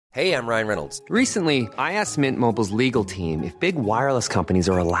Hey, I'm Ryan Reynolds. Recently, I asked Mint Mobile's legal team if big wireless companies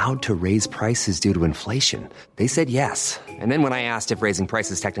are allowed to raise prices due to inflation. They said yes. And then when I asked if raising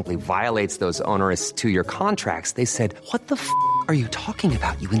prices technically violates those onerous two-year contracts, they said, "What the f*** are you talking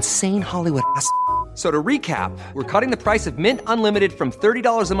about, you insane Hollywood ass?" So to recap, we're cutting the price of Mint Unlimited from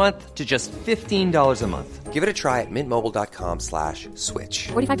 $30 a month to just $15 a month. Give it a try at mintmobile.com/switch.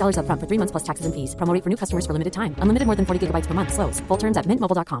 $45 up front for 3 months plus taxes and fees. Promo rate for new customers for limited time. Unlimited more than 40 gigabytes per month. Slows full terms at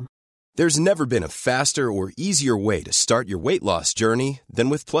mintmobile.com. There's never been a faster or easier way to start your weight loss journey than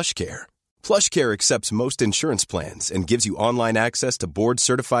with PlushCare. PlushCare accepts most insurance plans and gives you online access to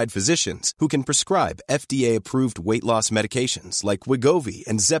board-certified physicians who can prescribe FDA-approved weight loss medications like Wegovy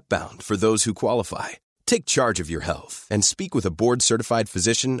and Zepbound for those who qualify. Take charge of your health and speak with a board-certified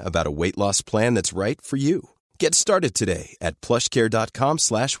physician about a weight loss plan that's right for you. Get started today at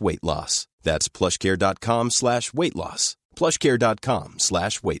plushcare.com/weight loss. That's plushcare.com/weight loss.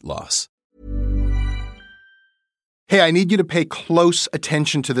 plushcare.com/weight loss. Hey, I need you to pay close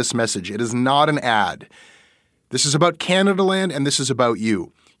attention to this message. It is not an ad. This is about Canadaland, and this is about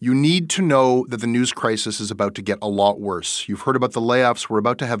you. You need to know that the news crisis is about to get a lot worse. You've heard about the layoffs. We're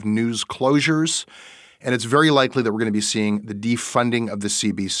about to have news closures, and it's very likely that we're going to be seeing the defunding of the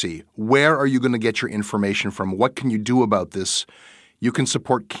CBC. Where are you going to get your information from? What can you do about this? You can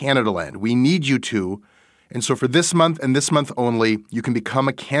support Canadaland. We need you to. And so for this month and this month only, you can become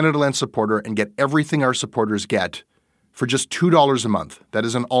a Canadaland supporter and get everything our supporters get for just $2 a month. That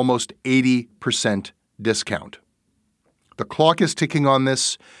is an almost 80% discount. The clock is ticking on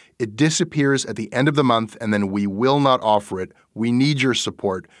this. It disappears at the end of the month, and then we will not offer it. We need your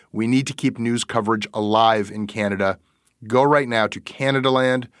support. We need to keep news coverage alive in Canada. Go right now to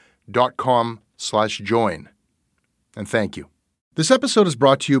canadaland.com/join. And thank you. This episode is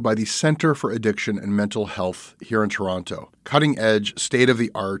brought to you by the Centre for Addiction and Mental Health here in Toronto. Cutting edge,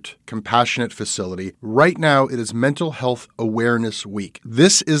 state-of-the-art, compassionate facility. Right now, it is Mental Health Awareness Week.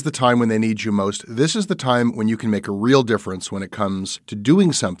 This is the time when they need you most. This is the time when you can make a real difference when it comes to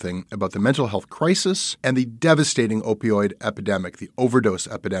doing something about the mental health crisis and the devastating opioid epidemic, the overdose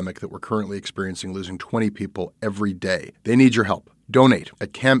epidemic that we're currently experiencing, losing 20 people every day. They need your help. Donate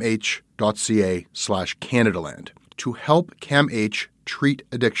at camh.ca/Canadaland. to help CAMH treat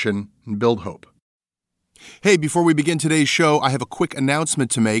addiction and build hope. Hey, before we begin today's show, I have a quick announcement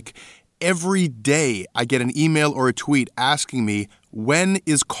to make. Every day I get an email or a tweet asking me, when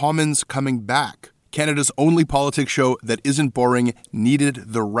is Commons coming back? Canada's only politics show that isn't boring needed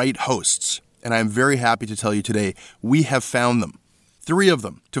the right hosts. And I'm very happy to tell you today, we have found them. 3 of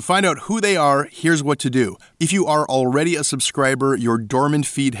them. To find out who they are, here's what to do. If you are already a subscriber, your dormant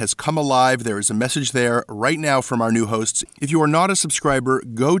feed has come alive. There is a message there right now from our new hosts. If you are not a subscriber,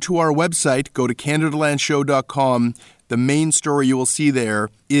 go to our website, go to CanadaLandShow.com. The main story you will see there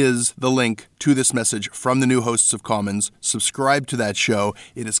is the link to this message from the new hosts of Commons. Subscribe to that show.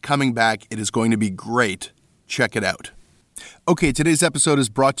 It is coming back. It is going to be great. Check it out. Okay, today's episode is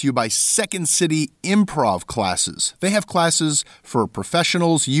brought to you by Second City Improv Classes. They have classes for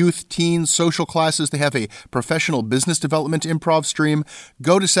professionals, youth, teens, social classes. They have a professional business development improv stream.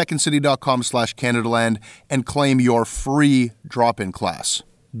 Go to secondcity.com/Canadaland and claim your free drop-in class.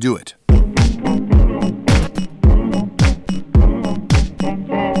 Do it.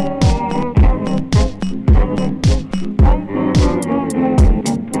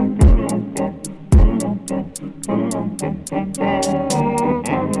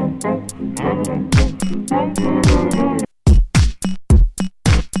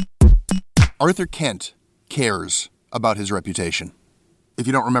 Arthur Kent cares about his reputation. If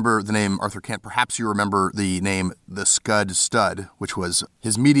you don't remember the name Arthur Kent, perhaps you remember the name The Scud Stud, which was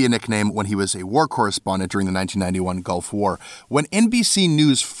his media nickname when he was a war correspondent during the 1991 Gulf War. When NBC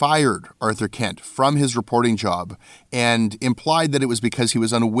News fired Arthur Kent from his reporting job and implied that it was because he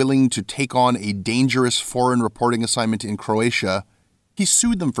was unwilling to take on a dangerous foreign reporting assignment in Croatia, he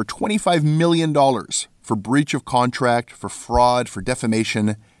sued them for $25 million for breach of contract, for fraud, for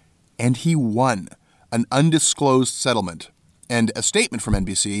defamation, and he won an undisclosed settlement and a statement from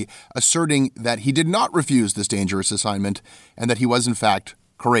NBC asserting that he did not refuse this dangerous assignment and that he was, in fact,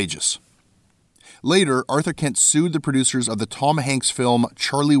 courageous. Later, Arthur Kent sued the producers of the Tom Hanks film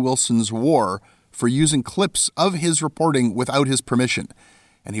Charlie Wilson's War for using clips of his reporting without his permission,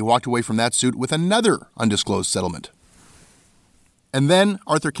 and he walked away from that suit with another undisclosed settlement. And then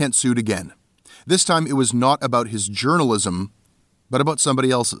Arthur Kent sued again. This time it was not about his journalism, but about somebody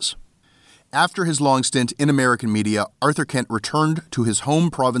else's. After his long stint in American media, Arthur Kent returned to his home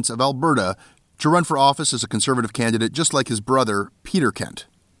province of Alberta to run for office as a Conservative candidate just like his brother, Peter Kent.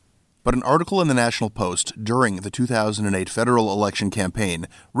 But an article in the National Post during the 2008 federal election campaign,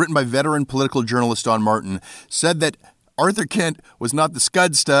 written by veteran political journalist Don Martin, said that Arthur Kent was not the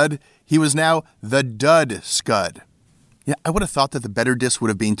Scud stud, he was now the Dud Scud. Yeah, I would have thought that the better diss would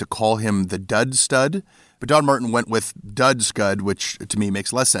have been to call him the Dud Stud, but Don Martin went with Dud Scud, which to me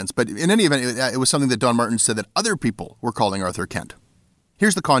makes less sense. But in any event, it was something that Don Martin said that other people were calling Arthur Kent.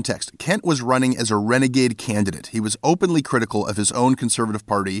 Here's the context. Kent was running as a renegade candidate. He was openly critical of his own Conservative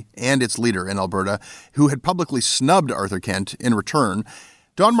Party and its leader in Alberta, who had publicly snubbed Arthur Kent in return.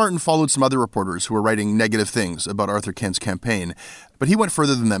 Don Martin followed some other reporters who were writing negative things about Arthur Kent's campaign, but he went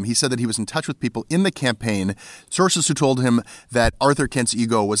further than them. He said that he was in touch with people in the campaign, sources who told him that Arthur Kent's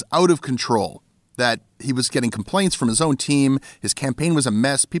ego was out of control, that he was getting complaints from his own team, his campaign was a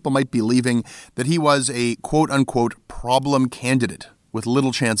mess, people might be leaving, that he was a quote-unquote problem candidate with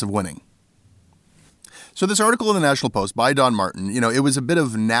little chance of winning. So this article in the National Post by Don Martin, it was a bit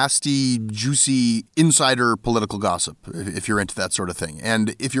of nasty, juicy, insider political gossip, if you're into that sort of thing.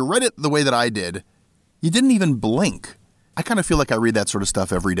 And if you read it the way that I did, you didn't even blink. I kind of feel like I read that sort of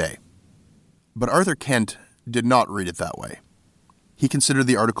stuff every day. But Arthur Kent did not read it that way. He considered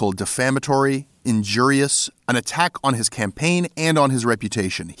the article defamatory, injurious, an attack on his campaign and on his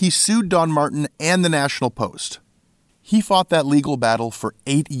reputation. He sued Don Martin and the National Post. He fought that legal battle for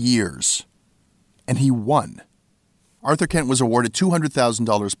 8 years, and he won. Arthur Kent was awarded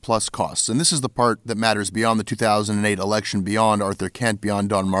 $200,000 plus costs, and this is the part that matters beyond the 2008 election, beyond Arthur Kent, beyond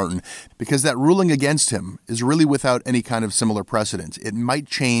Don Martin, because that ruling against him is really without any kind of similar precedent. It might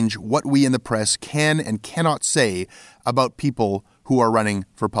change what we in the press can and cannot say about people who are running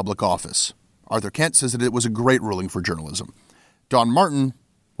for public office. Arthur Kent says that it was a great ruling for journalism. Don Martin,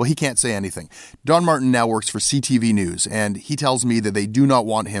 well, he can't say anything. Don Martin now works for CTV News, and he tells me that they do not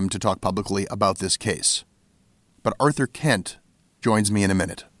want him to talk publicly about this case. But Arthur Kent joins me in a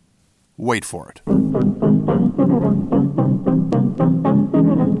minute. Wait for it.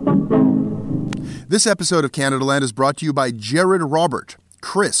 This episode of Canada Land is brought to you by Jared Robert,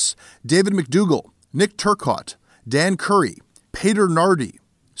 Chris, David McDougall, Nick Turcotte, Dan Curry, Peter Nardi,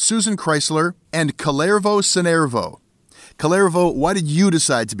 Susan Chrysler, and Kalervo Sinervo. Kalervo, why did you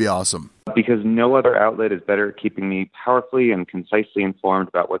decide to be awesome? Because no other outlet is better at keeping me powerfully and concisely informed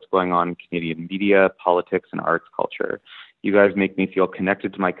about what's going on in Canadian media, politics, and arts culture. You guys make me feel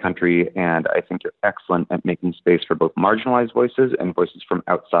connected to my country, and I think you're excellent at making space for both marginalized voices and voices from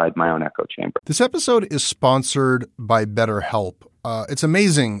outside my own echo chamber. This episode is sponsored by BetterHelp. It's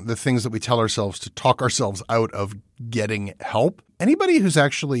amazing the things that we tell ourselves to talk ourselves out of getting help. Anybody who's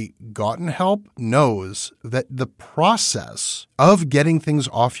actually gotten help knows that the process of getting things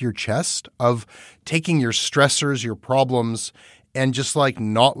off your chest, of taking your stressors, your problems, and just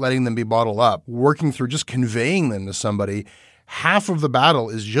not letting them be bottled up, working through just conveying them to somebody, half of the battle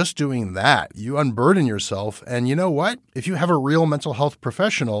is just doing that. You unburden yourself. And you know what? If you have a real mental health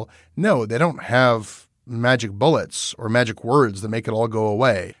professional, no, they don't have magic bullets or magic words that make it all go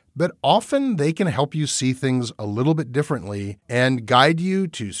away. But often they can help you see things a little bit differently and guide you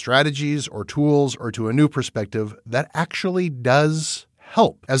to strategies or tools or to a new perspective that actually does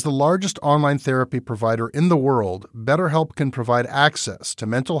help. As the largest online therapy provider in the world, BetterHelp can provide access to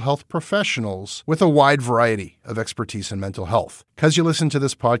mental health professionals with a wide variety of expertise in mental health. Because you listen to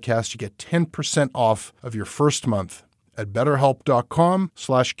this podcast, you get 10% off of your first month at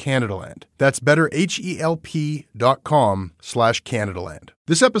betterhelp.com/CanadaLand. That's betterhelp.com/CanadaLand.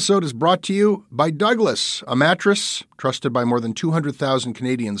 This episode is brought to you by Douglas, a mattress trusted by more than 200,000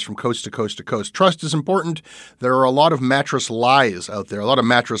 Canadians from coast to coast to coast. Trust is important. There are a lot of mattress lies out there, a lot of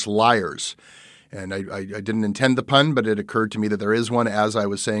mattress liars. And I didn't intend the pun, but it occurred to me that there is one as I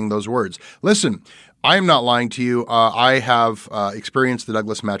was saying those words. Listen, I am not lying to you. I have experienced the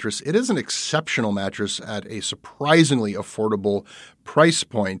Douglas mattress. It is an exceptional mattress at a surprisingly affordable price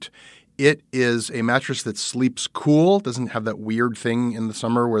point. It is a mattress that sleeps cool, doesn't have that weird thing in the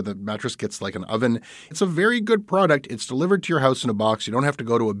summer where the mattress gets like an oven. It's a very good product. It's delivered to your house in a box. You don't have to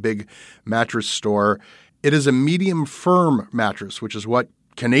go to a big mattress store. It is a medium firm mattress, which is what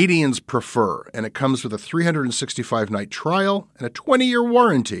Canadians prefer, and it comes with a 365-night trial and a 20-year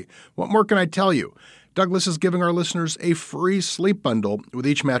warranty. What more can I tell you? Douglas is giving our listeners a free sleep bundle with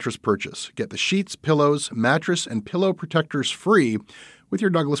each mattress purchase. Get the sheets, pillows, mattress, and pillow protectors free with your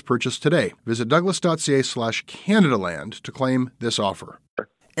Douglas purchase today. Visit douglas.ca/CanadaLand to claim this offer.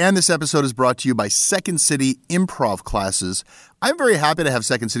 And this episode is brought to you by Second City Improv Classes. I'm very happy to have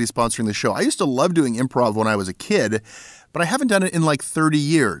Second City sponsoring the show. I used to love doing improv when I was a kid, but I haven't done it in like 30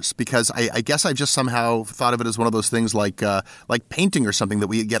 years because I guess I just somehow thought of it as one of those things like painting or something that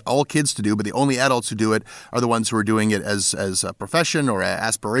we get all kids to do, but the only adults who do it are the ones who are doing it as a profession or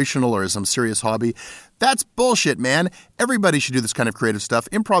aspirational or as some serious hobby. That's bullshit, man. Everybody should do this kind of creative stuff.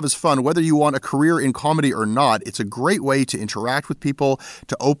 Improv is fun. Whether you want a career in comedy or not, it's a great way to interact with people,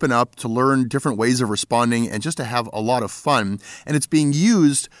 to open up, to learn different ways of responding, and just to have a lot of fun. And it's being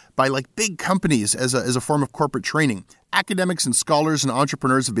used by like big companies as a form of corporate training. Academics and scholars and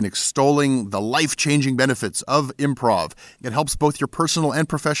entrepreneurs have been extolling the life-changing benefits of improv. It helps both your personal and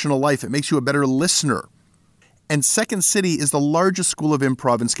professional life. It makes you a better listener. And Second City is the largest school of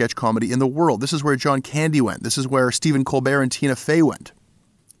improv and sketch comedy in the world. This is where John Candy went. This is where Stephen Colbert and Tina Fey went.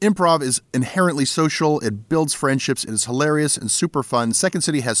 Improv is inherently social. It builds friendships. It is hilarious and super fun. Second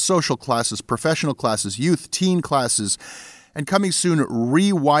City has social classes, professional classes, youth, teen classes, and coming soon,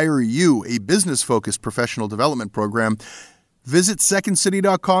 Rewire You, a business-focused professional development program. Visit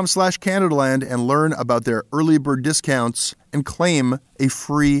secondcity.com/Canadaland and learn about their early bird discounts and claim a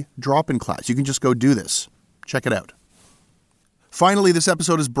free drop-in class. You can just go do this. Check it out. Finally, this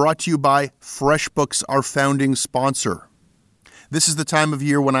episode is brought to you by FreshBooks, our founding sponsor. This is the time of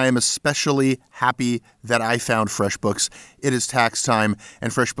year when I am especially happy that I found FreshBooks. It is tax time,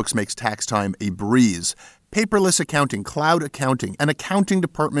 and FreshBooks makes tax time a breeze. Paperless accounting, cloud accounting, an accounting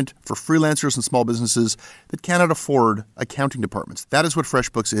department for freelancers and small businesses that cannot afford accounting departments. That is what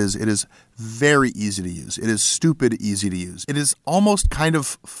FreshBooks is. It is very easy to use. It is stupid easy to use. It is almost kind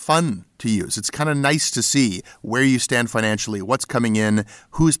of fun to use. It's kind of nice to see where you stand financially, what's coming in,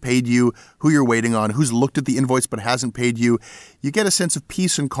 who's paid you, who you're waiting on, who's looked at the invoice but hasn't paid you. You get a sense of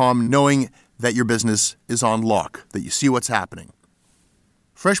peace and calm knowing that your business is on lock, that you see what's happening.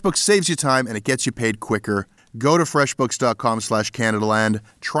 FreshBooks saves you time and it gets you paid quicker. Go to freshbooks.com/Canadaland.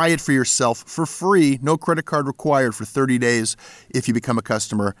 Try it for yourself for free. No credit card required for 30 days. If you become a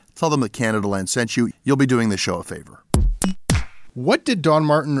customer, tell them that Canadaland sent you. You'll be doing the show a favor. What did Don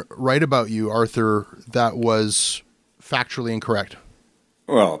Martin write about you, Arthur, that was factually incorrect?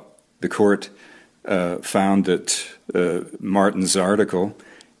 Well, the court found that Martin's article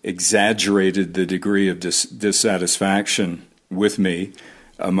exaggerated the degree of dissatisfaction with me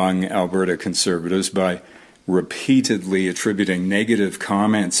among Alberta Conservatives by repeatedly attributing negative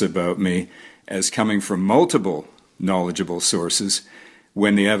comments about me as coming from multiple knowledgeable sources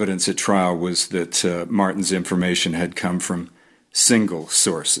when the evidence at trial was that Martin's information had come from single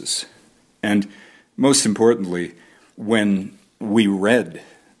sources. And most importantly, when we read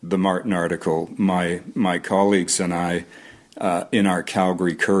the Martin article, my colleagues and I in our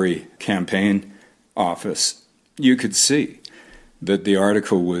Calgary Curry campaign office, you could see that the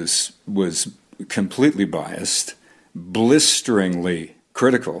article was completely biased, blisteringly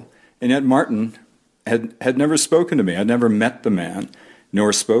critical, and yet Martin had never spoken to me. I'd never met the man,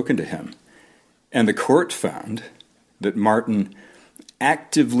 nor spoken to him. And the court found that Martin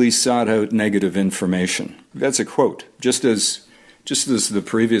actively sought out negative information. That's a quote. Just as the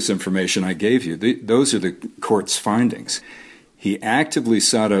previous information I gave you, those are the court's findings. He actively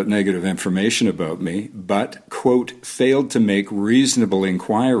sought out negative information about me, but, quote, failed to make reasonable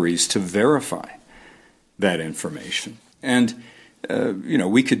inquiries to verify that information. And,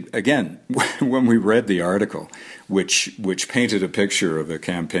 we could, again, when we read the article, which painted a picture of a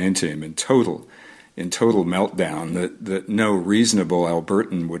campaign team in total meltdown that no reasonable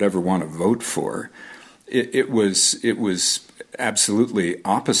Albertan would ever want to vote for, it was absolutely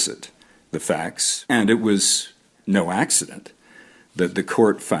opposite the facts, and it was no accident that the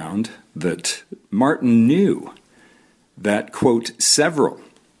court found that Martin knew that, quote, several,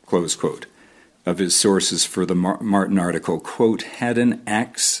 close quote, of his sources for the Martin article, quote, had an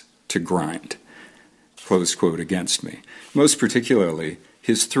axe to grind, close quote, against me. Most particularly,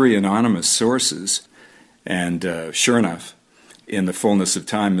 his three anonymous sources. And sure enough, in the fullness of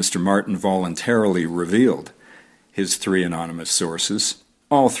time, Mr. Martin voluntarily revealed his three anonymous sources,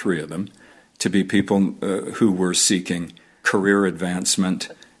 all three of them, to be people who were seeking career advancement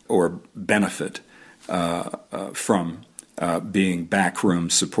or benefit from being backroom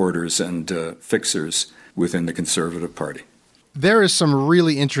supporters and fixers within the Conservative Party. There is some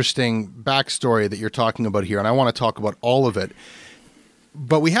really interesting backstory that you're talking about here, and I want to talk about all of it.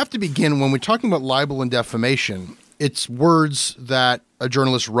 But we have to begin, when we're talking about libel and defamation, it's words that a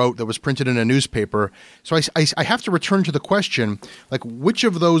journalist wrote that was printed in a newspaper. So I have to return to the question, like, which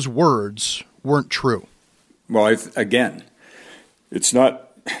of those words weren't true? Well, again, it's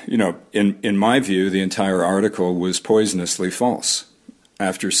not, in my view, the entire article was poisonously false.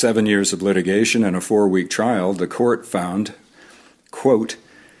 After 7 years of litigation and a 4-week trial, the court found quote,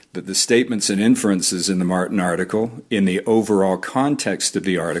 that the statements and inferences in the Martin article, in the overall context of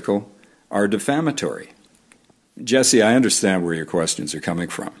the article, are defamatory. Jesse, I understand where your questions are coming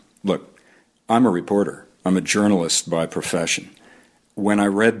from. Look, I'm a reporter. I'm a journalist by profession. When I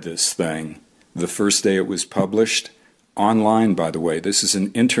read this thing, the first day it was published, online, by the way, this is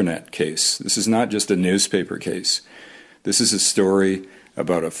an internet case. This is not just a newspaper case. This is a story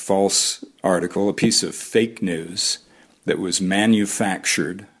about a false article, a piece of fake news that was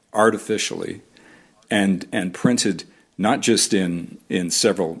manufactured artificially and printed not just in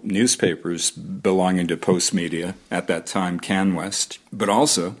several newspapers belonging to Postmedia, at that time CanWest, but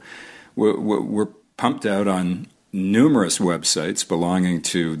also were pumped out on numerous websites belonging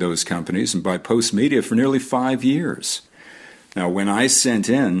to those companies and by Postmedia for nearly 5 years. Now, when I sent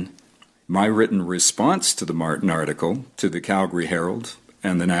in my written response to the Martin article to the Calgary Herald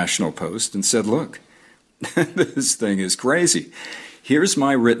and the National Post and said, look, this thing is crazy. Here's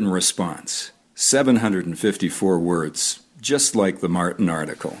my written response, 754 words, just like the Martin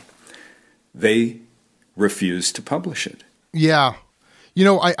article. They refused to publish it. Yeah. You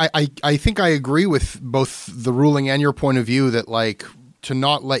know, I think I agree with both the ruling and your point of view that, like, to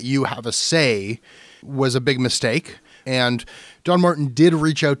not let you have a say was a big mistake. And Don Martin did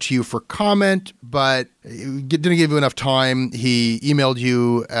reach out to you for comment, but didn't give you enough time. He emailed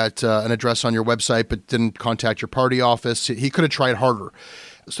you at an address on your website, but didn't contact your party office. He could have tried harder.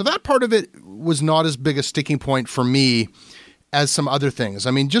 So that part of it was not as big a sticking point for me as some other things.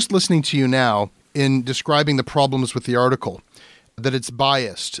 I mean, just listening to you now in describing the problems with the article, that it's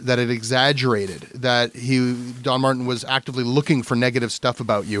biased, that it exaggerated, that Don Martin was actively looking for negative stuff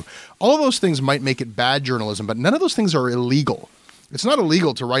about you. All of those things might make it bad journalism, but none of those things are illegal. It's not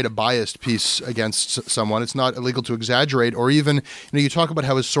illegal to write a biased piece against someone. It's not illegal to exaggerate, or even, you talk about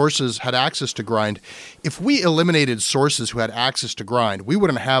how his sources had access to Grind. If we eliminated sources who had access to Grind, we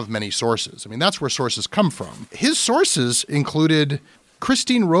wouldn't have many sources. I mean, that's where sources come from. His sources included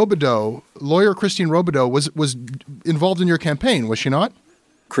Christine Robideau. Lawyer Christine Robideau was involved in your campaign, was she not?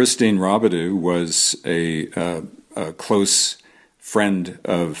 Christine Robideau was a close friend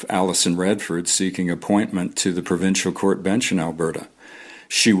of Alison Redford seeking appointment to the provincial court bench in Alberta.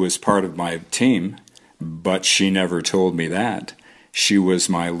 She was part of my team, but she never told me that. She was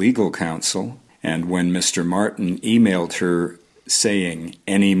my legal counsel, and when Mr. Martin emailed her saying,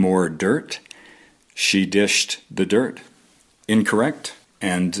 "Any more dirt?" she dished the dirt. Incorrect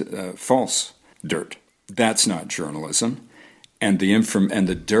and false dirt. That's not journalism. And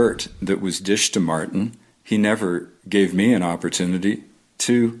the dirt that was dished to Martin, he never gave me an opportunity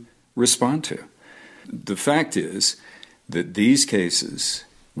to respond to. The fact is that these cases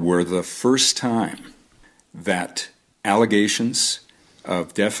were the first time that allegations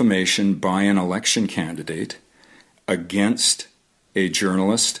of defamation by an election candidate against a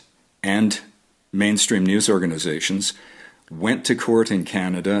journalist and mainstream news organizations went to court in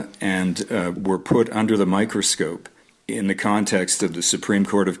Canada and were put under the microscope in the context of the Supreme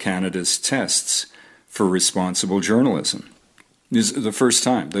Court of Canada's tests for responsible journalism. This is the first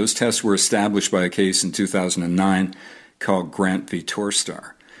time. Those tests were established by a case in 2009 called Grant v.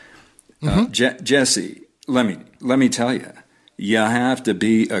 Torstar. Jesse, let me tell you, you have to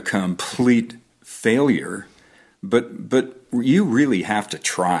be a complete failure, but you really have to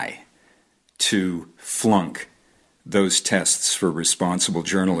try to flunk those tests for responsible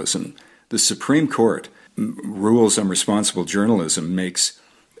journalism. The Supreme Court rules on responsible journalism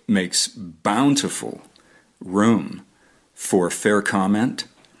makes bountiful room for fair comment,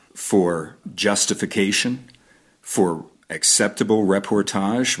 for justification, for acceptable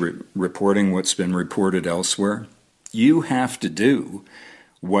reportage, reporting what's been reported elsewhere. You have to do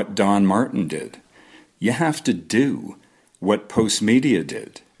what Don Martin did. You have to do what Postmedia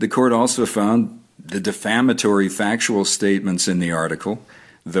did. The court also found the defamatory factual statements in the article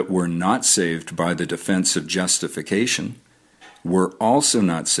that were not saved by the defense of justification were also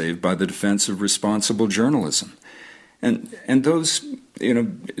not saved by the defense of responsible journalism. And those,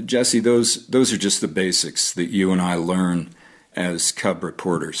 Jesse, those are just the basics that you and I learn as cub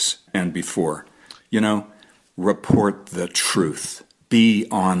reporters and before. Report the truth. Be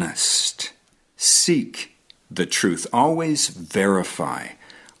honest. Seek the truth. Always verify.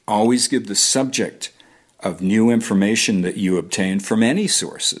 Always give the subject of new information that you obtain from any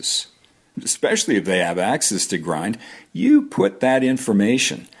sources, especially if they have access to Grind. You put that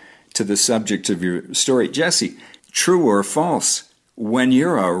information to the subject of your story. Jesse, true or false, when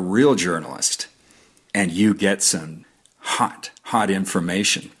you're a real journalist and you get some hot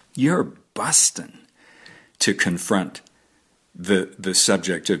information, you're busting to confront the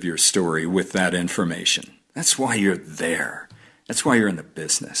subject of your story with that information. That's why you're there. That's why you're in the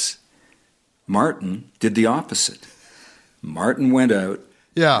business. Martin did the opposite. Martin went out,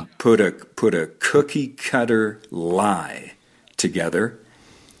 put a cookie-cutter lie together,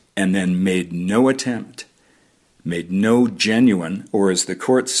 and then made no attempt, made no genuine, or as the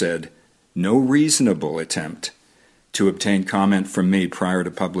court said, no reasonable attempt to obtain comment from me prior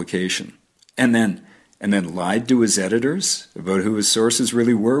to publication. And then lied to his editors about who his sources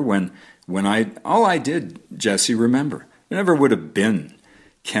really were when all I did, Jesse, remember, it never would have been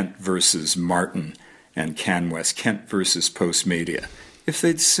Kent versus Martin and CanWest, Kent versus Postmedia, if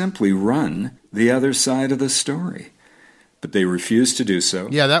they'd simply run the other side of the story. But they refused to do so.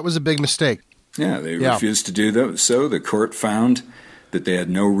 Yeah, that was a big mistake. Yeah, they refused to do so. The court found that they had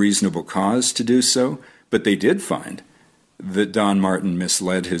no reasonable cause to do so, but they did find that Don Martin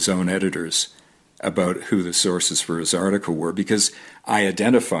misled his own editors about who the sources for his article were, because I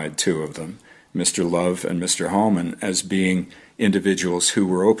identified two of them, Mr. Love and Mr. Hallman, as being individuals who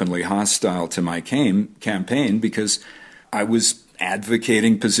were openly hostile to my campaign because I was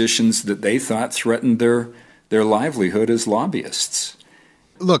advocating positions that they thought threatened their livelihood as lobbyists.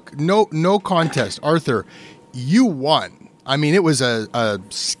 Look, no contest. Arthur, you won. I mean, it was a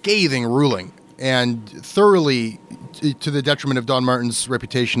scathing ruling and thoroughly to the detriment of Don Martin's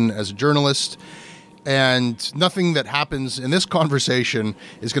reputation as a journalist. And nothing that happens in this conversation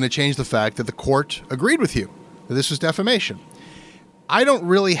is going to change the fact that the court agreed with you that this was defamation. I don't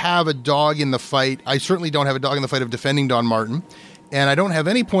really have a dog in the fight. I certainly don't have a dog in the fight of defending Don Martin. And I don't have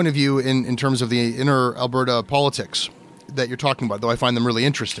any point of view in terms of the inner Alberta politics that you're talking about, though I find them really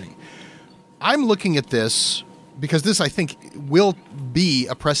interesting. I'm looking at this because this, I think, will be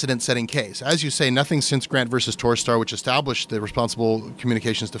a precedent-setting case. As you say, nothing since Grant versus Torstar, which established the responsible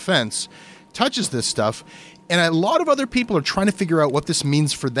communications defense, touches this stuff. And a lot of other people are trying to figure out what this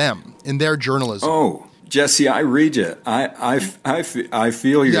means for them in their journalism. Oh, Jesse, I read you. I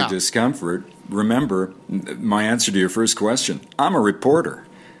feel your discomfort. Remember, my answer to your first question, I'm a reporter.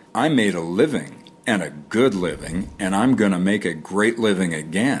 I made a living, and a good living, and I'm going to make a great living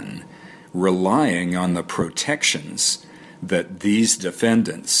again, relying on the protections that these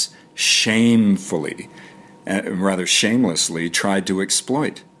defendants shamefully, rather shamelessly, tried to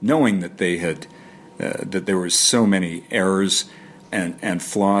exploit, knowing that they had that there were so many errors and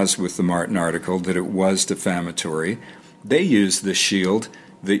flaws with the Martin article, that it was defamatory. They used the shield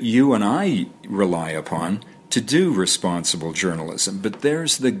that you and I rely upon to do responsible journalism. But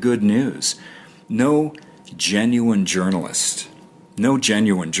there's the good news. No genuine journalist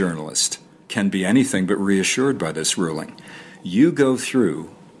can be anything but reassured by this ruling. You go through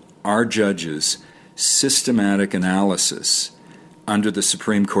our judge's systematic analysis under the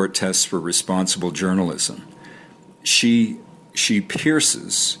Supreme Court tests for responsible journalism. She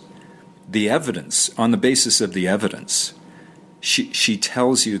pierces the evidence on the basis of the evidence. She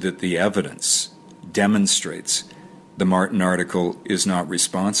tells you that the evidence demonstrates the Martin article is not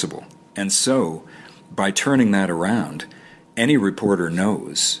responsible. And so, by turning that around, any reporter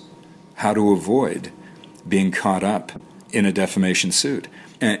knows how to avoid being caught up in a defamation suit.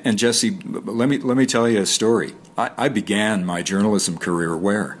 And Jesse, let me tell you a story. I began my journalism career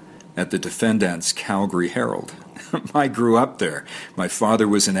where? At the Defendant's Calgary Herald. I grew up there. My father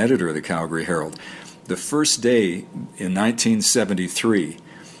was an editor of the Calgary Herald. The first day in 1973,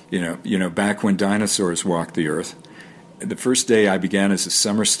 you know, back when dinosaurs walked the earth, the first day I began as a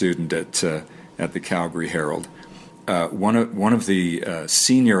summer student at the Calgary Herald. One of the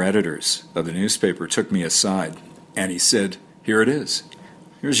senior editors of the newspaper took me aside, and he said, "Here it is.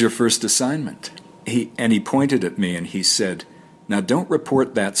 Here's your first assignment." He pointed at me and he said, "Now don't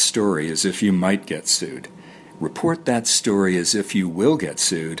report that story as if you might get sued. Report that story as if you will get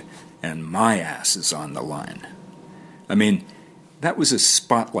sued, and my ass is on the line." I mean, that was a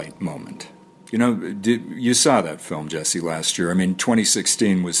spotlight moment. You know, you saw that film, Jesse, last year. I mean,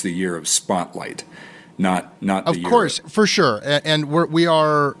 2016 was the year of Spotlight, not the year. Of course, for sure. And we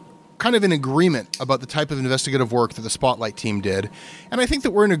are kind of in agreement about the type of investigative work that the Spotlight team did. And I think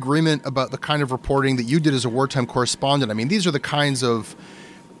that we're in agreement about the kind of reporting that you did as a wartime correspondent. I mean, these are the kinds of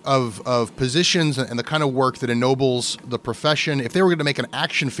positions and the kind of work that ennobles the profession. If they were going to make an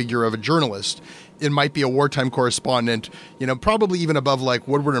action figure of a journalist, it might be a wartime correspondent, you know, probably even above like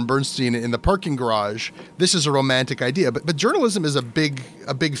Woodward and Bernstein in the parking garage. This is a romantic idea, but journalism is a big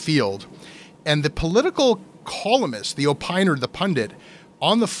field. And the political columnist, the opiner, the pundit,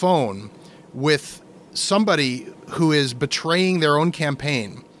 on the phone with somebody who is betraying their own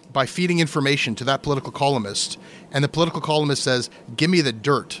campaign by feeding information to that political columnist, and the political columnist says, "Give me the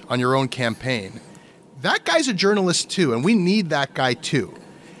dirt on your own campaign." That guy's a journalist too, and we need that guy too.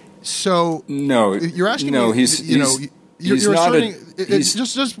 So no, you're asking no, me, you're not asserting,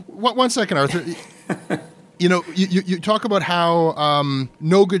 just one second, Arthur. You talk about how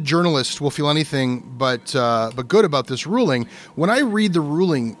no good journalist will feel anything but good about this ruling. When I read the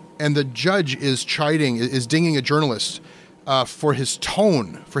ruling and the judge is dinging a journalist for his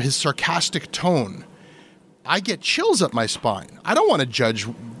tone, for his sarcastic tone, I get chills up my spine. I don't want a judge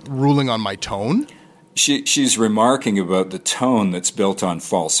ruling on my tone. She's remarking about the tone that's built on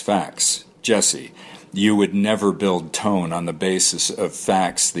false facts. Jesse, you would never build tone on the basis of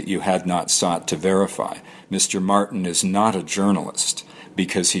facts that you had not sought to verify. Mr. Martin is not a journalist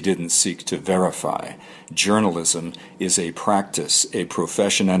because he didn't seek to verify. Journalism is a practice, a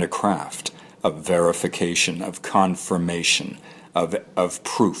profession, and a craft of verification, of confirmation, of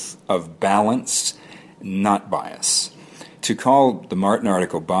proof, of balance, not bias. To call the Martin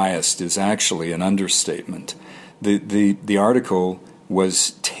article biased is actually an understatement. The article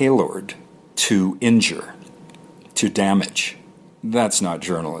was tailored to injure, to damage. That's not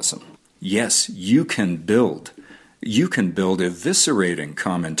journalism. Yes, you can build eviscerating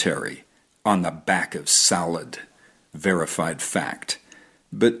commentary on the back of solid, verified fact,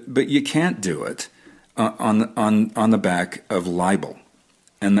 but you can't do it on the back of libel,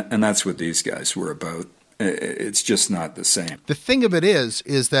 and that's what these guys were about. It's just not the same. The thing of it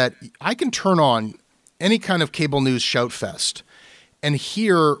is that I can turn on any kind of cable news shout fest and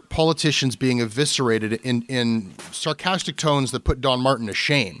hear politicians being eviscerated in sarcastic tones that put Don Martin to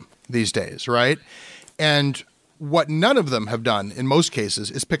shame these days, right? And what none of them have done in most cases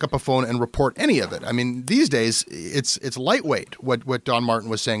is pick up a phone and report any of it. I mean, these days it's lightweight what Don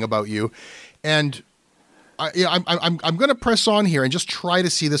Martin was saying about you, and I'm going to press on here and just try to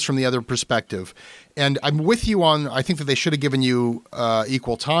see this from the other perspective. And I'm with you on, I think that they should have given you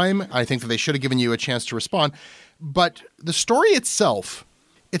equal time. I think that they should have given you a chance to respond. But the story itself,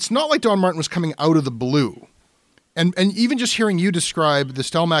 it's not like Don Martin was coming out of the blue. And even just hearing you describe the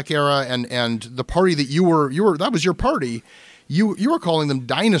Stelmach era and the party that you were that was your party, you were calling them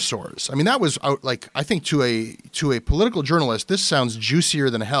dinosaurs. I mean, that was out, like, I think to a political journalist, this sounds juicier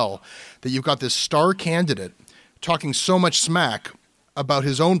than hell, that you've got this star candidate talking so much smack about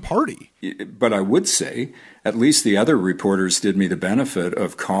his own party. But I would say at least the other reporters did me the benefit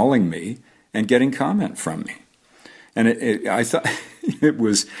of calling me and getting comment from me. And I thought it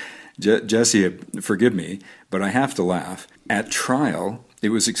was, Jesse, forgive me, but I have to laugh. At trial, it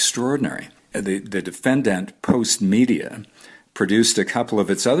was extraordinary. The defendant, Post Media, produced a couple of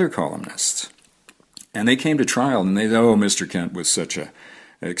its other columnists. And they came to trial and they said, oh, Mr. Kent was such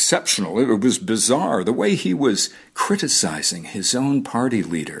exceptional. It was bizarre the way he was criticizing his own party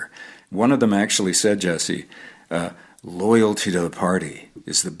leader. One of them actually said, Jesse, loyalty to the party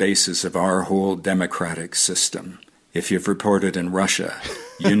is the basis of our whole democratic system. If you've reported in Russia,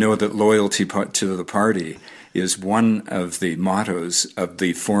 you know that loyalty to the party is one of the mottos of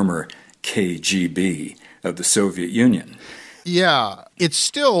the former KGB of the Soviet Union. Yeah, it's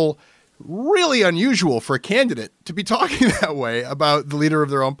still really unusual for a candidate to be talking that way about the leader of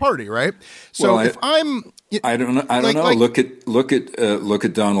their own party, right? So well, I don't know. Look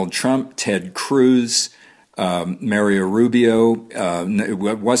at Donald Trump, Ted Cruz, Mario Rubio.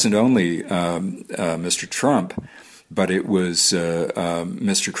 It wasn't only Mr. Trump, but it was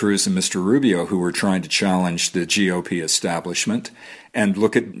Mr. Cruz and Mr. Rubio who were trying to challenge the GOP establishment. And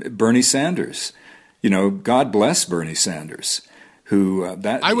look at Bernie Sanders. You know, God bless Bernie Sanders, who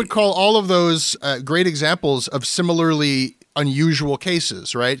I would call all of those great examples of similarly unusual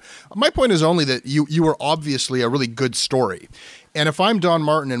cases, right? My point is only that you are obviously a really good story. And if I'm Don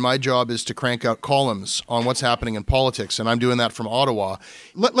Martin and my job is to crank out columns on what's happening in politics, and I'm doing that from Ottawa,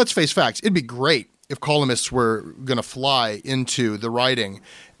 let's face facts. It'd be great if columnists were going to fly into the writing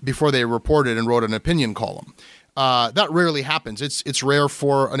before they reported and wrote an opinion column. That rarely happens. It's rare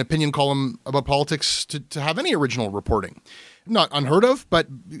for an opinion column about politics to have any original reporting. Not unheard of, but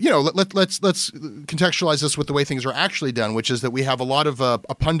let's contextualize this with the way things are actually done, which is that we have a lot of a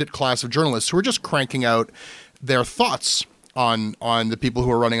pundit class of journalists who are just cranking out their thoughts on the people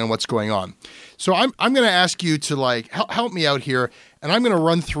who are running on what's going on. So I'm going to ask you to help me out here, and I'm going to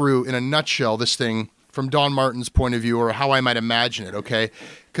run through in a nutshell this thing from Don Martin's point of view, or how I might imagine it, okay?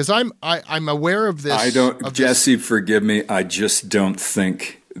 Because I'm aware of this. Jesse, forgive me. I just don't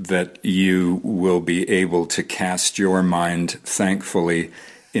think that you will be able to cast your mind, thankfully,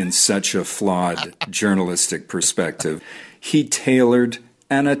 in such a flawed journalistic perspective. He tailored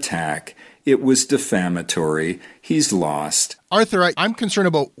an attack. It was defamatory. He's lost. Arthur, I'm concerned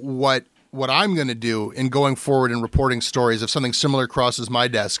about what I'm going to do in going forward and reporting stories if something similar crosses my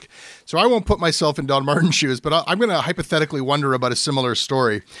desk. So I won't put myself in Don Martin's shoes, but I'm going to hypothetically wonder about a similar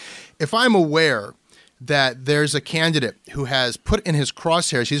story. If I'm aware that there's a candidate who has put in his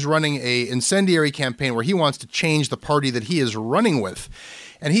crosshairs, he's running a incendiary campaign where he wants to change the party that he is running with.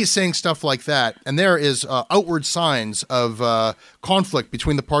 And he's saying stuff like that. And there is outward signs of conflict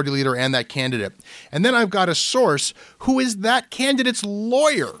between the party leader and that candidate. And then I've got a source who is that candidate's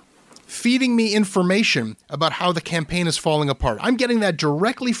lawyer feeding me information about how the campaign is falling apart. I'm getting that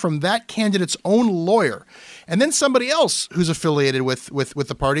directly from that candidate's own lawyer. And then somebody else who's affiliated with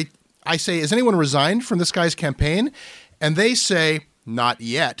the party, I say, has anyone resigned from this guy's campaign? And they say, not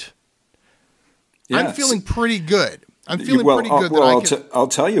yet. Yes. I'm feeling pretty good. I'll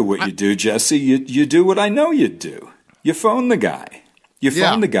tell you what you do, Jesse. You do what I know you'd do. You phone the guy. You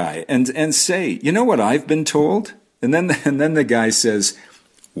phone the guy and say, you know what I've been told? And then the guy says,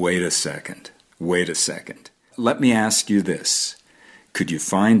 wait a second. Let me ask you this. Could you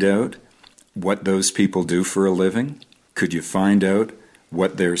find out what those people do for a living? Could you find out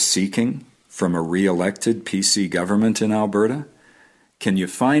what they're seeking from a re-elected PC government in Alberta? Can you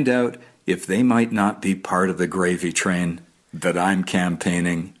find out if they might not be part of the gravy train that I'm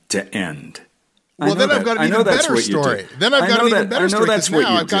campaigning to end? Well, then I've got an even better story. Then I've got an even better story. Because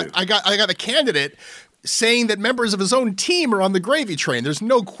now I got a candidate saying that members of his own team are on the gravy train. There's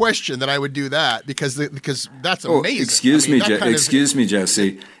no question that I would do that because that's amazing. Excuse me,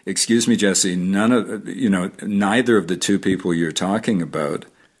 Jesse. Neither of the two people you're talking about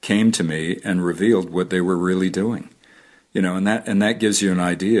came to me and revealed what they were really doing. And that gives you an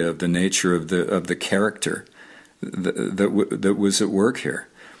idea of the nature of the character that was at work here.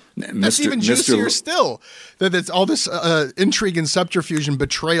 That's even juicier still. That it's all this intrigue and subterfuge and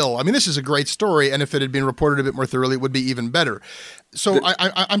betrayal. I mean, this is a great story, and if it had been reported a bit more thoroughly, it would be even better. So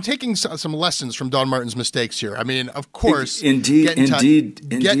I'm taking some lessons from Don Martin's mistakes here. I mean, of course, indeed, and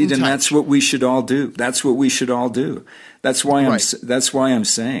that's what we should all do. That's why I'm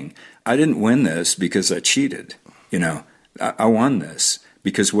saying I didn't win this because I cheated. I won this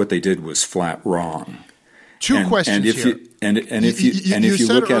because what they did was flat wrong. Two questions here. If you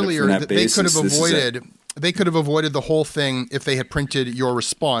look at it from that basis, they could have avoided the whole thing if they had printed your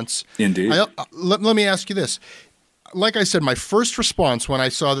response. Indeed. Let me ask you this. Like I said, my first response when I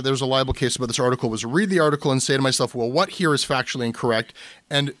saw that there was a libel case about this article was read the article and say to myself, well, what here is factually incorrect?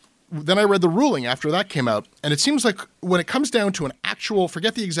 And then I read the ruling after that came out, and it seems like when it comes down to an actual,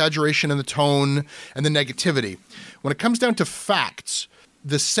 forget the exaggeration and the tone and the negativity, when it comes down to facts,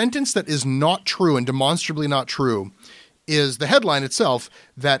 the sentence that is not true and demonstrably not true is the headline itself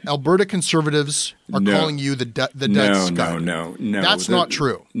that Alberta Conservatives are calling you the dead scum. No. That's not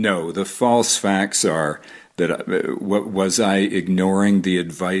true. No, the false facts are that was I ignoring the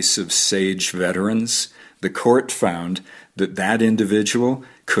advice of sage veterans? The court found that individual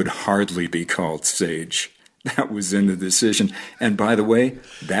could hardly be called sage. That was in the decision. And by the way,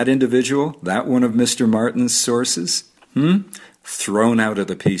 that individual, that one of Mr. Martin's sources, thrown out of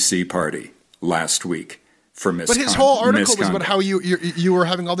the PC party last week for misconduct. But his whole article was about how you were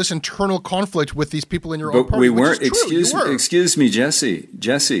having all this internal conflict with these people in your own party. We weren't. Excuse me, Jesse.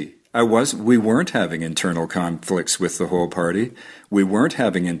 We weren't having internal conflicts with the whole party. We weren't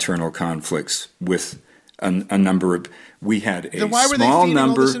having internal conflicts with a number of. We had a small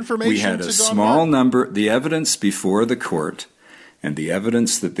number. We had a small number. The evidence before the court, and the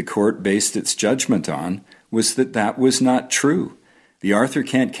evidence that the court based its judgment on, was that was not true. The Arthur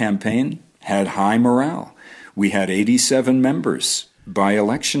Kent campaign had high morale. We had 87 members by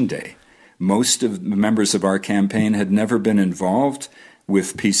election day. Most of the members of our campaign had never been involved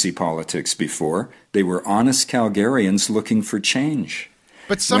with PC politics before. They were honest Calgarians looking for change.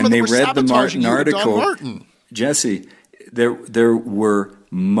 But some of them were sabotaging you with Don Martin. Jesse, there were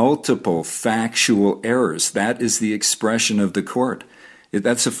multiple factual errors. That is the expression of the court.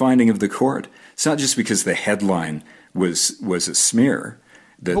 That's a finding of the court. It's not just because the headline was a smear.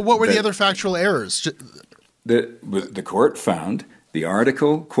 But what were the other factual errors? The court found the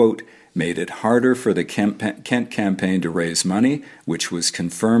article, quote, made it harder for the Kent campaign to raise money, which was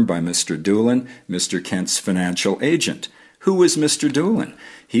confirmed by Mr. Doolin, Mr. Kent's financial agent. Who was Mr. Doolin?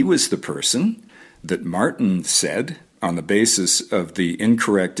 He was the person that Martin said, on the basis of the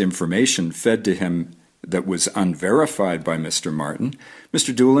incorrect information fed to him that was unverified by Mr. Martin,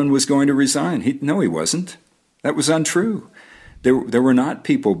 Mr. Doolin was going to resign. No, he wasn't. That was untrue. There were not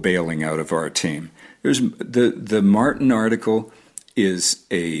people bailing out of our team. The Martin article is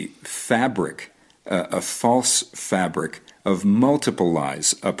a fabric, a false fabric of multiple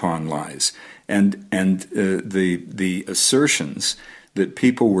lies upon lies, and the assertions that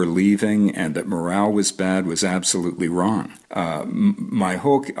people were leaving and that morale was bad was absolutely wrong. Our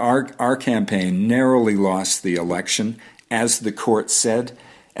campaign narrowly lost the election, as the court said,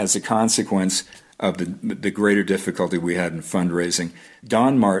 as a consequence of the greater difficulty we had in fundraising.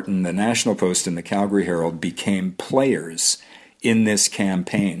 Don Martin, the National Post, and the Calgary Herald became players in this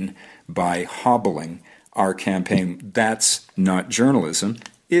campaign by hobbling our campaign. That's not journalism.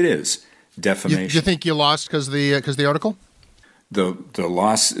 It is defamation. You think you lost because the article?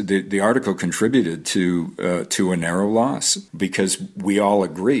 The article contributed to a narrow loss because we all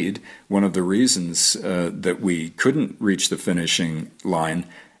agreed one of the reasons that we couldn't reach the finishing line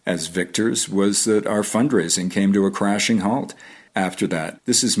as victors was that our fundraising came to a crashing halt after that.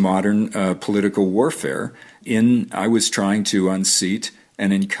 This is modern political warfare. I was trying to unseat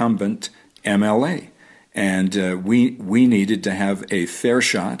an incumbent MLA, and we needed to have a fair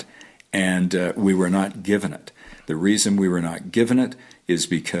shot, and we were not given it. The reason we were not given it is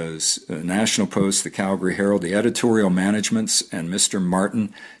because the National Post, the Calgary Herald, the editorial managements, and Mr.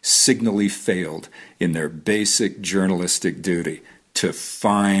 Martin signally failed in their basic journalistic duty to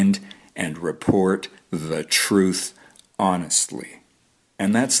find and report the truth honestly.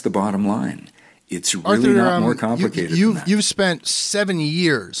 And that's the bottom line. It's really not more complicated than that. You've spent 7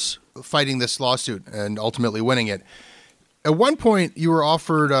 years fighting this lawsuit and ultimately winning it. At one point, you were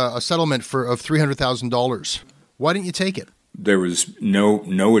offered a settlement of $300,000. Why didn't you take it? There was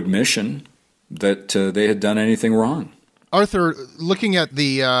no admission that they had done anything wrong. Arthur, looking at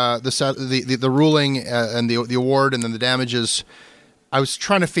the ruling and the award and then the damages, I was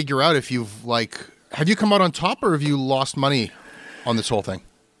trying to figure out if have you come out on top or have you lost money on this whole thing?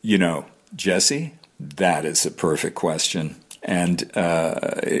 Jesse, that is a perfect question. And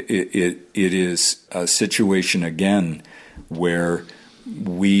it is a situation, again, where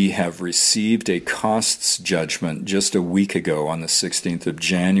we have received a costs judgment just a week ago on the 16th of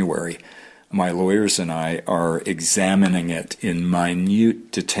January. My lawyers and I are examining it in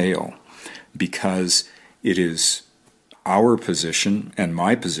minute detail because it is our position and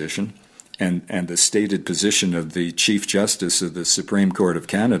my position and the stated position of the Chief Justice of the Supreme Court of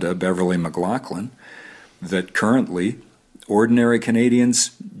Canada, Beverly McLaughlin, that currently ordinary Canadians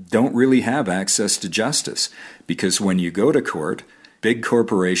don't really have access to justice because when you go to court, big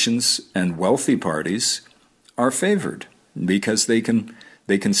corporations and wealthy parties are favored because they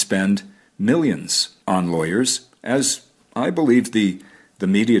can spend millions on lawyers, as I believe the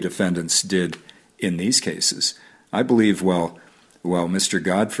media defendants did in these cases. I believe, Mr.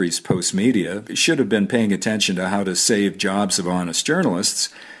 Godfrey's Post Media should have been paying attention to how to save jobs of honest journalists.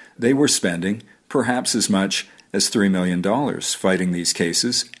 They were spending perhaps as much as $3 million fighting these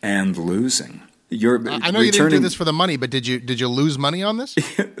cases and losing. I know you didn't do this for the money, but did you lose money on this?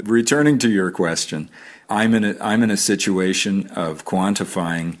 Returning to your question, I'm in a situation of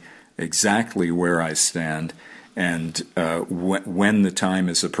quantifying exactly where I stand, and when the time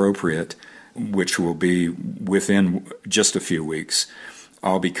is appropriate, which will be within just a few weeks,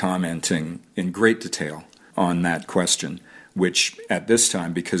 I'll be commenting in great detail on that question, which at this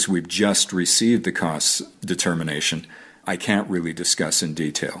time, because we've just received the costs determination, I can't really discuss in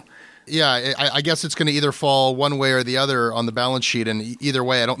detail. Yeah, I guess it's going to either fall one way or the other on the balance sheet, and either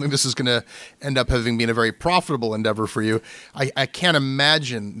way, I don't think this is going to end up having been a very profitable endeavor for you. I can't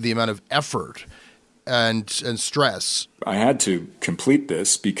imagine the amount of effort and stress. I had to complete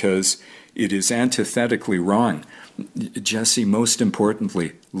this because it is antithetically wrong. Jesse, most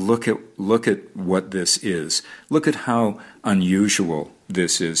importantly, look at what this is. Look at how unusual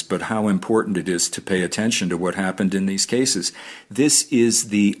this is, but how important it is to pay attention to what happened in these cases. This is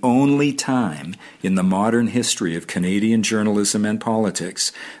the only time in the modern history of Canadian journalism and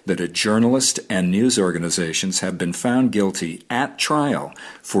politics that a journalist and news organizations have been found guilty at trial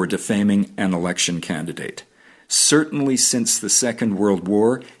for defaming an election candidate. Certainly since the Second World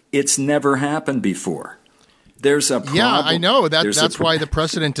War, it's never happened before. There's a problem. Yeah, I know. That's why the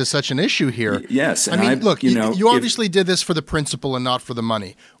precedent is such an issue here. Yes. I mean, look, you obviously did this for the principle and not for the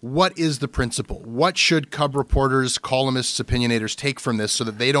money. What is the principle? What should cub reporters, columnists, opinionators take from this so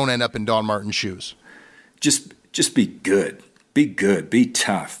that they don't end up in Don Martin's shoes? Just be good. Be good. Be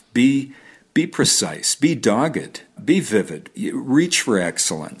tough. Be precise. Be dogged. Be vivid. Reach for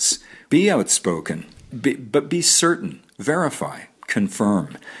excellence. Be outspoken. But be certain. Verify.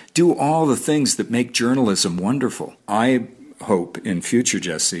 Confirm. Do all the things that make journalism wonderful. I hope in future,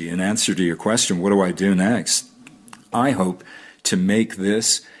 Jesse, in answer to your question, what do I do next? I hope to make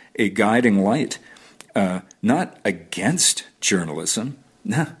this a guiding light, not against journalism.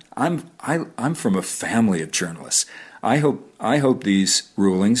 No, I'm from a family of journalists. I hope these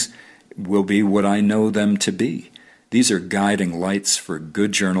rulings will be what I know them to be. These are guiding lights for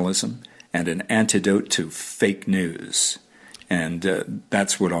good journalism and an antidote to fake news. And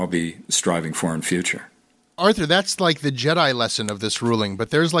that's what I'll be striving for in future. Arthur, that's like the Jedi lesson of this ruling, but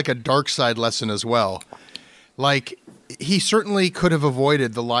there's like a dark side lesson as well. Like, he certainly could have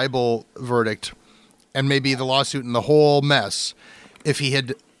avoided the libel verdict and maybe the lawsuit and the whole mess if he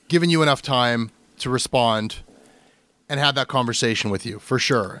had given you enough time to respond and had that conversation with you, for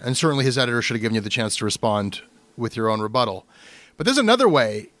sure. And certainly his editor should have given you the chance to respond with your own rebuttal. But there's another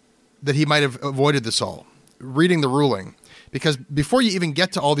way that he might have avoided this all, reading the ruling. Because before you even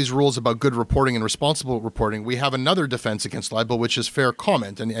get to all these rules about good reporting and responsible reporting, we have another defense against libel, which is fair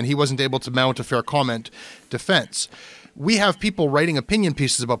comment. And he wasn't able to mount a fair comment defense. We have people writing opinion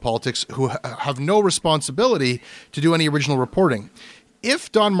pieces about politics who have no responsibility to do any original reporting. If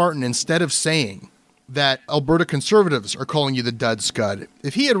Don Martin, instead of saying that Alberta Conservatives are calling you the dud scud,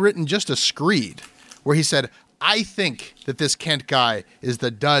 if he had written just a screed where he said, I think that this Kent guy is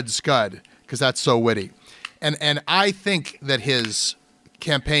the dud scud, because that's so witty. And I think that his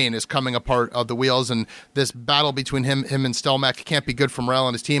campaign is coming apart of the wheels, and this battle between him and Stelmach can't be good for morale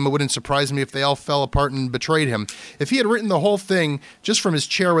on his team. It wouldn't surprise me if they all fell apart and betrayed him. If he had written the whole thing just from his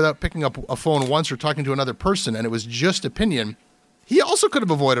chair without picking up a phone once or talking to another person, and it was just opinion, he also could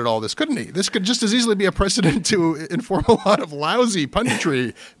have avoided all this, couldn't he? This could just as easily be a precedent to inform a lot of lousy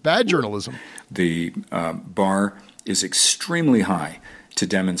punditry, bad journalism. The bar is extremely high to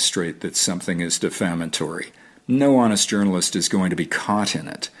demonstrate that something is defamatory. No honest journalist is going to be caught in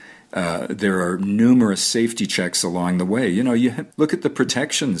it. There are numerous safety checks along the way. You look at the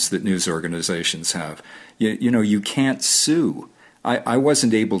protections that news organizations have. You can't sue. I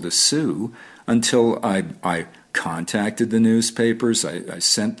wasn't able to sue until I contacted the newspapers. I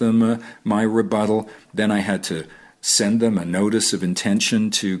sent them my rebuttal. Then I had to send them a notice of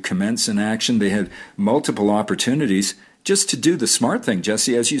intention to commence an action. They had multiple opportunities just to do the smart thing,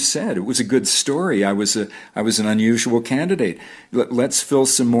 Jesse. As you said, it was a good story. I was an unusual candidate. Let's fill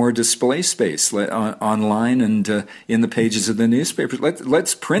some more display space online and in the pages of the newspapers.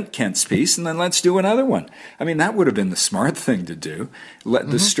 Let's print Kent's piece, and then let's do another one. I mean, that would have been the smart thing to do.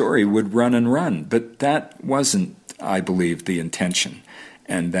 The story would run and run. But that wasn't, I believe, the intention.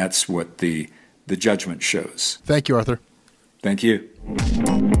 And that's what the judgment shows. Thank you, Arthur. Thank you.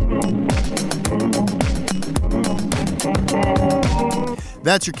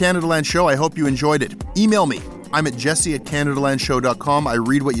 That's your Canadaland Show. I hope you enjoyed it. Email me. I'm at jesse@canadalandshow.com. I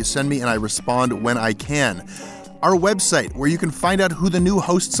read what you send me and I respond when I can. Our website, where you can find out who the new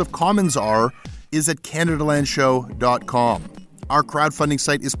hosts of Commons are, is at canadalandshow.com. Our crowdfunding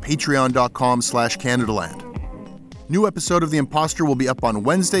site is patreon.com/Canadaland. New episode of The Imposter will be up on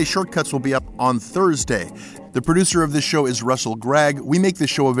Wednesday. Shortcuts will be up on Thursday. The producer of this show is Russell Gregg. We make this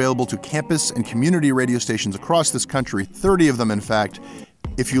show available to campus and community radio stations across this country, 30 of them in fact.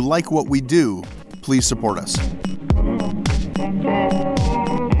 If you like what we do, please support us.